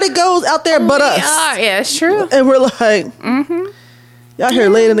 everybody goes out there but us. Yeah, it's true. And we're like, y'all here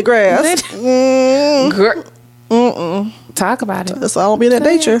laying in the grass. Talk about it. That's all be in that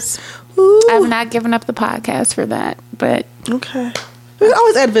nature. Ooh. I've not given up the podcast for that, but okay. We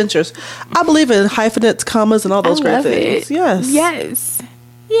always adventures. I believe in hyphenates, commas, and all those great things. It. Yes.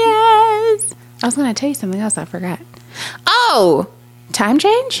 I was going to tell you something else. I forgot. Oh, time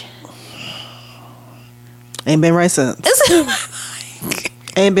change? Ain't been right since.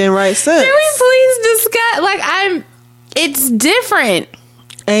 Ain't been right since. Can we please discuss? It's different.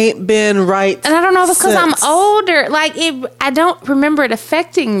 Ain't been right. And I don't know if it's because I'm since. older. I don't remember it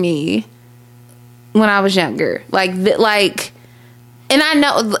affecting me when I was younger. And I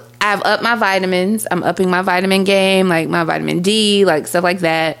know I've upped my vitamins. I'm upping my vitamin game, like my vitamin D, like stuff like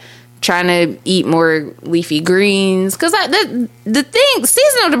that. Trying to eat more leafy greens because the thing,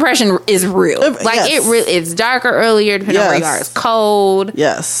 seasonal depression is real. It's darker earlier depending on where you are. It's cold.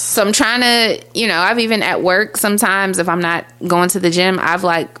 Yes. So I'm trying to, I've even at work sometimes if I'm not going to the gym, I've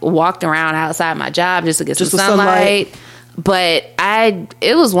walked around outside my job just to get some sunlight. But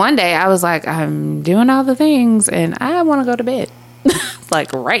it was one day I was like, I'm doing all the things and I want to go to bed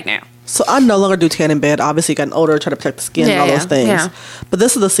right now. So I no longer do tan in bed. Obviously, gotten older, try to protect the skin and all those things. Yeah. But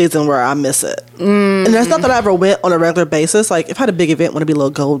this is the season where I miss it. And it's not that I ever went on a regular basis. Like, if I had a big event, want to be a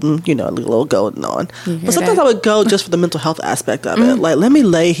little golden, a little golden on. But sometimes I would go just for the mental health aspect of it. Like, let me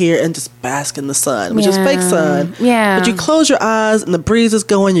lay here and just bask in the sun, which is fake sun. Yeah. But you close your eyes and the breeze is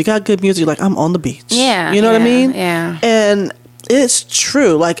going. You got good music. You're like, I'm on the beach. Yeah. You know what I mean? Yeah. And it's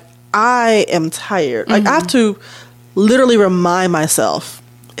true. Like, I am tired. Like, I have to literally remind myself,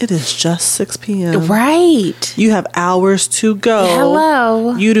 it is just 6 p.m. Right. You have hours to go.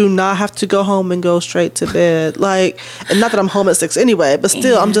 Hello. You do not have to go home and go straight to bed. And not that I'm home at 6 anyway, but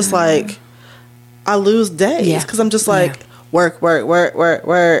still, I'm just like, I lose days because I'm just like, work. That's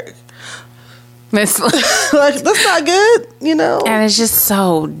that's not good, And it's just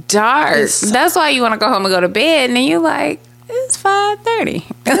so dark. That's why you want to go home and go to bed, and then you're like, it's 5:30.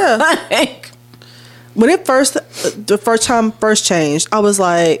 Yeah. When the first time changed, I was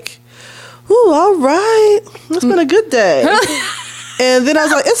like, ooh, all right. It's been a good day. And then I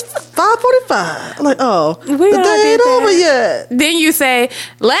was like, it's 5:45. I'm like, oh, the day ain't over yet. Then you say,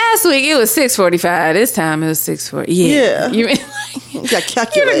 last week it was 6:45. This time it was 6:40. Yeah. You got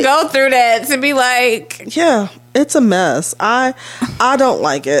calculate. You go through that to be like, yeah, it's a mess. I don't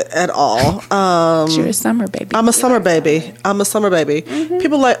like it at all. You're a summer baby. I'm a summer baby. Mm-hmm.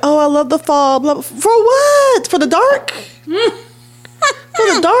 People are like, oh, I love the fall. Blah, blah. For what? For the dark? For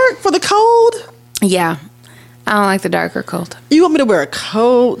the dark? For the cold? Yeah. I don't like the dark or cold. You want me to wear a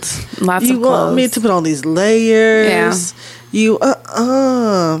coat? Lots of clothes. You want me to put on these layers? Yeah.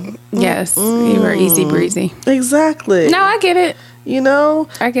 Yes. You are easy breezy. Exactly. No, I get it.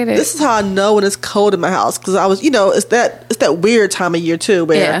 I get it. This is how I know when it's cold in my house because I was, it's that weird time of year too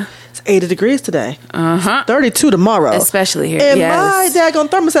where it's 80 degrees today. 32 tomorrow. Especially here. And my daggone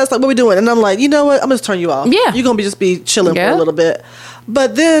thermostat's like, what we doing? And I'm like, you know what? I'm just turn you off. Yeah. You're gonna just be chilling for a little bit.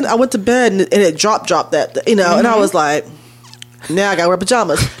 But then I went to bed and it dropped that, and I was like, now I gotta wear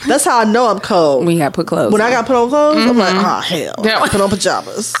pajamas. That's how I know I'm cold. We gotta put clothes. When I gotta put on clothes, I'm like, oh hell, I gotta put on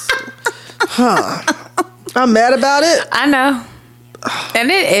pajamas. I'm mad about it. I know. And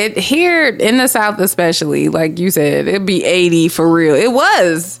it here in the South especially, like you said, it'd be 80 for real. It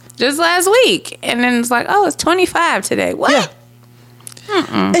was just last week. And then it's like, oh, it's 25 today. What? Yeah.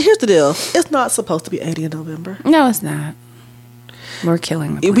 And here's the deal. It's not supposed to be 80 in November. No, it's not. We're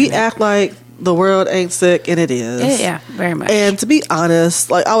killing the planet. We act like the world ain't sick, and it is. Yeah, very much. And to be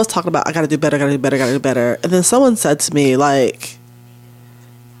honest, I was talking about, I gotta do better. And then someone said to me,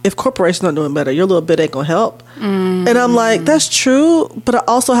 if corporations aren't doing better, your little bit ain't gonna help. And I'm like, that's true, but I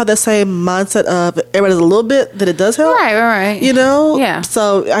also have that same mindset of everybody does a little bit, that it does help. Right. Yeah.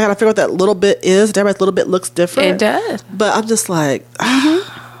 So I gotta figure out what that little bit is. Everybody's little bit looks different. It does. But I'm just like,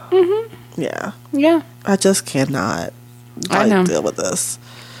 yeah. Yeah. I just cannot deal with this.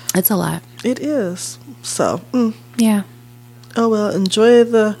 It's a lot. It is. So, Yeah. oh well, enjoy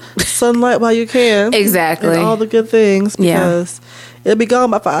the sunlight while you can. Exactly. And all the good things, because it'll be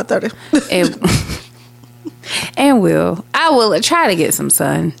gone by 5:30. And I will try to get some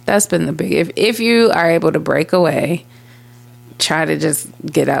sun. That's been the big. If you are able to break away, try to just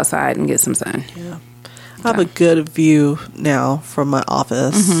get outside and get some sun. Yeah, I have a good view now from my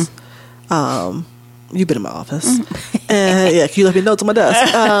office. You've been in my office, and yeah, you left me notes on my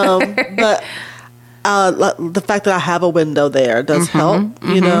desk. But the fact that I have a window there does help,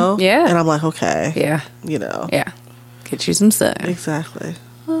 you know. Yeah, and I'm like, okay, yeah, you know, yeah, get you some sun. Exactly.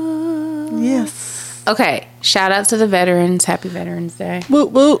 Yes. Okay, shout out to the veterans. Happy Veterans Day.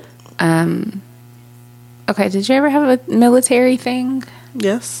 Woot woot. Okay, did you ever have a military thing?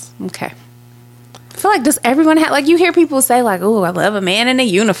 Yes. Okay. I feel like, does everyone have, like, you hear people say, like, oh, I love a man in a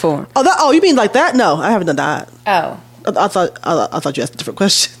uniform. Oh, you mean like that? No, I haven't done that. Oh. I thought you asked a different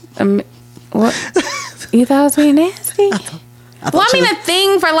question. What? You thought I was being nasty? I mean, a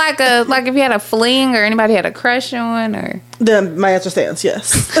thing for like if you had a fling or anybody had a crush on, or. Then my answer stands,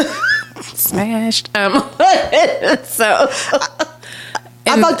 yes. Smashed. So.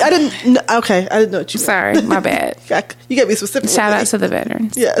 I didn't know what you meant. Sorry, my bad. You got to be specific. Shout out to the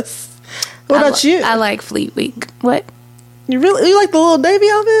veterans. Yes. What about you? I like Fleet Week. What? You like the little Navy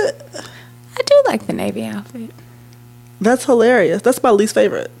outfit? I do like the Navy outfit. That's hilarious. That's my least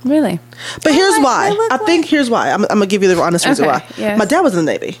favorite. Really? But here's why. Here's why. I'm going to give you the honest reason why. Yes. My dad was in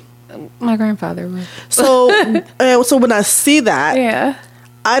the Navy. My grandfather was. So, so when I see that, yeah,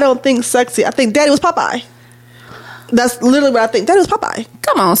 I don't think sexy. I think Daddy was Popeye. That's literally what I think. Daddy was Popeye.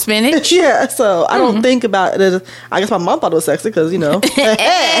 Come on, spinach. Yeah, so I don't think about it as, I guess my mom thought it was sexy because, you know, I'm here,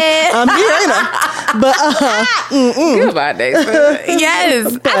 ain't I? But, Goodbye, Dexter.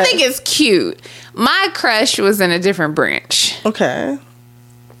 Yes, but, I think it's cute. My crush was in a different branch. Okay.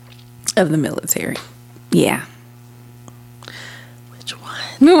 Of the military. Yeah. Which one?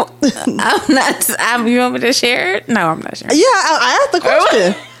 No, I'm not. You want me to share it? No, I'm not sharing. Yeah, I asked the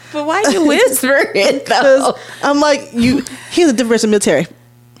question. But why you whispering though? I'm like, he's a different branch of military.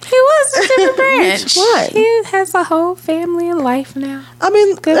 He was a different branch. Which one? He has a whole family and life now. I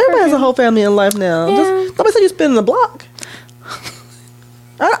mean, everybody has a whole family and life now. Yeah. Just nobody said you spin the block.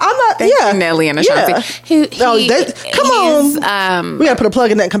 I'm not. Thank you, Nelly and Ashanti. Come on. We gotta put a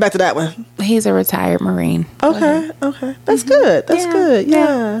plug in that and come back to that one. He's a retired Marine. Okay. That's good. That's good.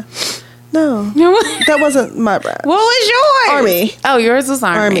 Yeah. No, that wasn't my branch. What was yours? Army. Oh, yours was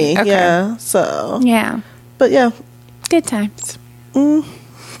Army. Okay. Yeah. So. Yeah. But yeah. Good times.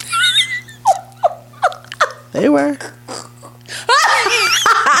 They were.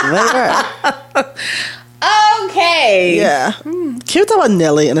 Okay. Yeah. Can we talk about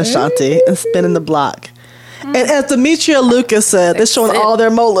Nelly and Ashanti and spinning the block? And as Demetria Lucas said, they're showing all their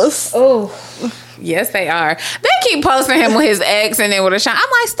molars. Oh. Yes, they are. They keep posting him with his ex and then with Ashanti. I'm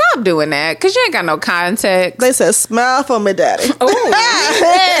like, stop doing that because you ain't got no context. They said, smile for me, daddy.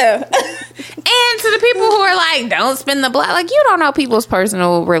 Yeah. And to the people who are like, don't spin the block. Like, you don't know people's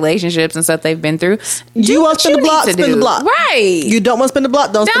personal relationships and stuff they've been through. You want to spin the block, spin the block. Right. You don't want to spin the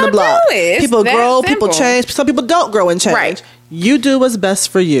block, don't spin the block. Do it. People grow, people change. Some people don't grow and change. Right. You do what's best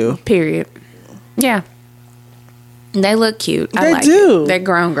for you. Period. Yeah. They look cute. They do. They're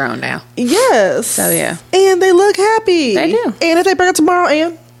grown now. Yes. So, yeah. And they look happy. They do. And if they bring it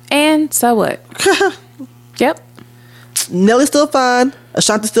tomorrow, And so what? Yep. Nelly's still fine.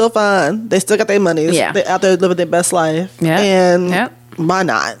 Ashanti's still fine. They still got their money. Yeah. They're out there living their best life. Yeah. And why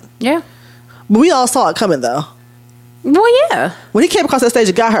not? Yeah. But we all saw it coming, though. Well, yeah. When he came across that stage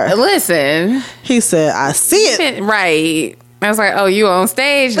and got her. Listen. He said, I see it. Right. I was like, oh, you on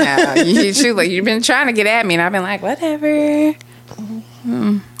stage now. She was like, you've been trying to get at me. And I've been like, whatever.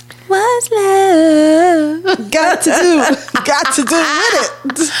 What's love? Got to do with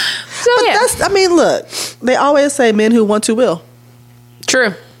it. So, but look, they always say men who want to will.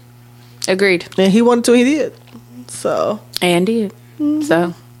 True. Agreed. And he wanted to, he did. So. And did.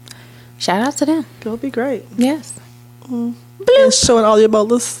 So, shout out to them. It'll be great. Yes. And showing all your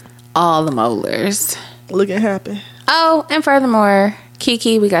molars. All the molars. Looking happy. Oh, and furthermore,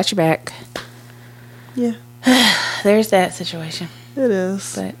 Kiki, we got your back. Yeah. There's that situation. It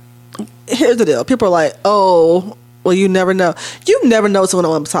is. But here's the deal. People are like, oh, well, you never know. You never know what's going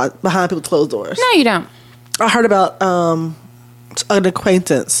on behind people's closed doors. No, you don't. I heard about an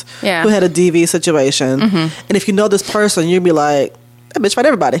acquaintance who had a DV situation. Mm-hmm. And if you know this person, you'd be like, that bitch fight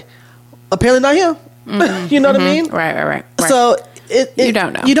everybody. Apparently not him. Mm-hmm. You know what I mean? Right. So you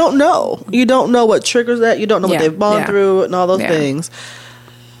don't know. You don't know. You don't know what triggers that. You don't know what they've gone through and all those things.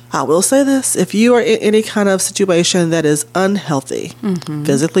 I will say this. If you are in any kind of situation that is unhealthy,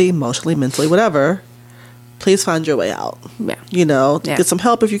 physically, emotionally, mentally, whatever, please find your way out. Yeah. You know, get some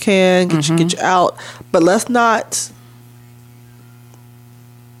help if you can, get you out. But let's not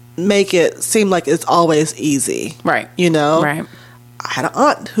make it seem like it's always easy. Right. You know? Right. I had an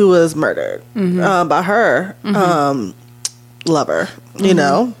aunt who was murdered by her lover, you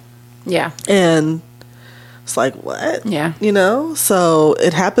know? Yeah. And it's like, what? Yeah. You know? So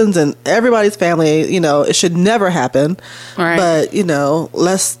it happens in everybody's family. You know, it should never happen. Right. But, you know,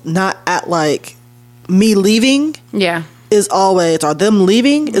 let's not act like me leaving Yeah. is always, or them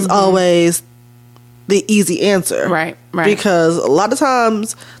leaving is always the easy answer. Right. Right. Because a lot of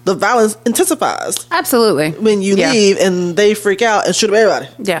times the violence intensifies Absolutely. when you leave and they freak out and shoot up everybody.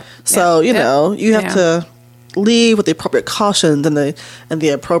 Yeah. So, you know, you have Yeah. to leave with the appropriate cautions and the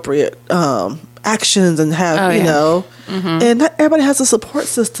appropriate actions and have, you know, and not everybody has a support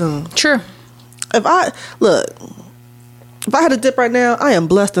system. True. If I had a dip right now, I am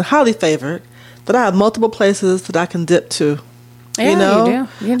blessed and highly favored that I have multiple places that I can dip to. Yeah, you know,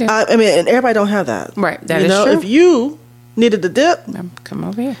 you do. I mean, and everybody don't have that. Right. That you is know, true. if you needed a dip, Come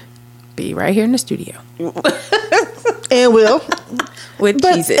over here. Be right here in the studio. and will. With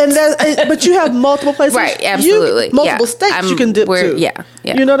But Cheez-Its. but you have multiple places, Right, absolutely. multiple states you can dip to. Yeah.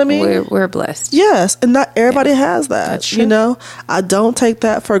 You know what I mean? We're blessed. Yes, and not everybody has that. That's true. You know, I don't take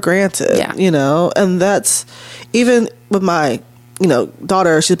that for granted. Yeah. You know, and that's even with my, you know,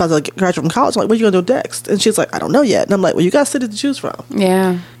 daughter. She's about to graduate from college. I'm like, what are you gonna do next? And she's like, I don't know yet. And I'm like, well, you got cities to choose from.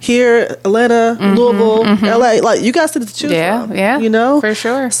 Yeah. Here, Atlanta, Louisville, LA. Like, you got cities to choose from. Yeah. You know, For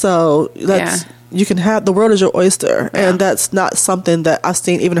sure. So that's. Yeah. You can have, the world is your oyster, and that's not something that I've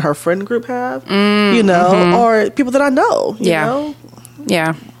seen even her friend group have, you know, or people that I know, you know.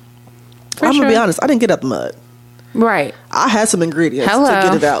 Yeah. I'm going to be honest, I didn't get out the mud. Right. I had some ingredients Hello. to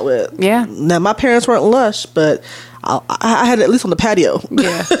get it out with. Yeah. Now, my parents weren't lush, but I had it at least on the patio.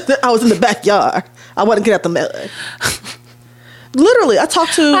 Yeah. I was in the backyard. I wouldn't get out the mud. Literally, I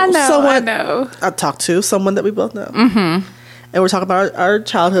talked to someone. I talked to someone that we both know. And we're talking about our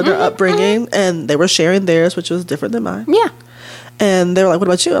childhood, our upbringing, and they were sharing theirs, which was different than mine. Yeah. And they were like, what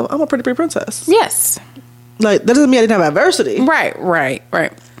about you? I'm a pretty princess. Yes. Like, that doesn't mean I didn't have adversity. Right.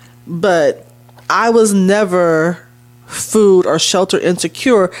 But I was never food or shelter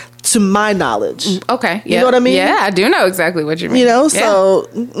insecure to my knowledge. Okay. You know what I mean? Yeah, I do know exactly what you mean. You know, Yeah. so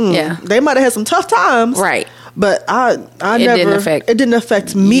they might have had some tough times. Right. But I never it didn't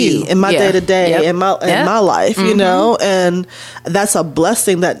affect me in my day to day in my life, you know, and that's a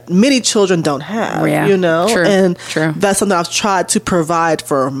blessing that many children don't have, you know, and that's something I've tried to provide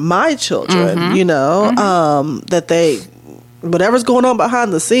for my children, you know, that they, whatever's going on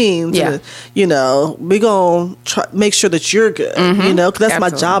behind the scenes, you know, we gonna make sure that you're good, you know, because that's my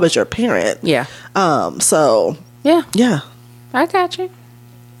job as your parent. Yeah. So yeah, I got you.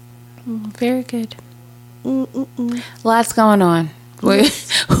 Very good. Lots going on.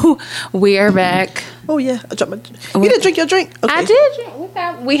 We are back. Oh yeah, I dropped you didn't drink your drink. Okay. I did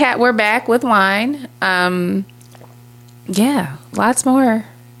drink. We're back with wine. Yeah, lots more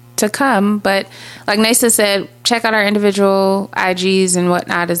to come. But like Nasa said, check out our individual IGs and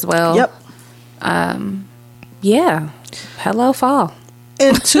whatnot as well. Yep. Yeah. Hello, fall.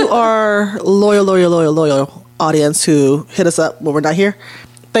 And to our loyal audience who hit us up when we're not here,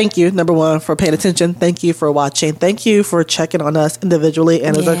 thank you, number one, for paying attention. Thank you for watching. Thank you for checking on us individually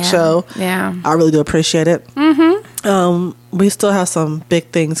and as a show. Yeah. I really do appreciate it. We still have some big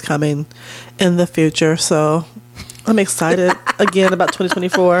things coming in the future, so I'm excited again about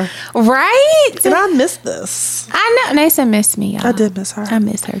 2024. Right? And I miss this. I know. Nasa missed me, y'all. I did miss her. I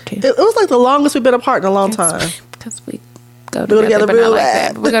miss her too. It was like the longest we've been apart in a long time. Because we go together, but real not like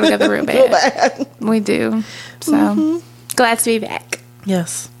bad. that. We go together real bad. Real bad. We do. So, glad to be back.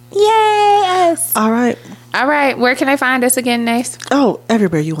 Yes. Yes. All right. Where can I find us again, Nace? Oh,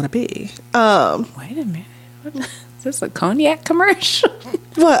 everywhere you want to be. Wait a minute. Is this a cognac commercial?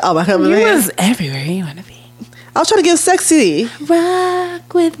 What? Oh, my God. You was everywhere you want to be. I was trying to get sexy.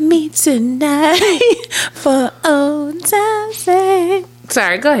 Rock with me tonight for old time's sake.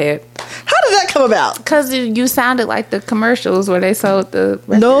 Sorry, go ahead. How did that come about? Because you sounded like the commercials where they sold the...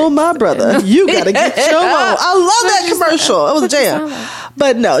 No, my brother. You got to get your own. I love that commercial. It was a jam.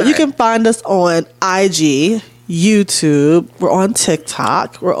 But no, you can find us on IG, YouTube. We're on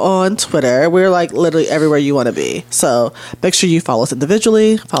TikTok. We're on Twitter. We're like literally everywhere you want to be. So make sure you follow us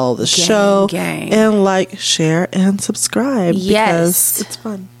individually, follow the show, and like, share, and subscribe. Yes. Because it's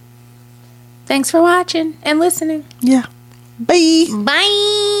fun. Thanks for watching and listening. Yeah. Bye.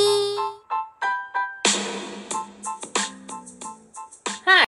 Bye.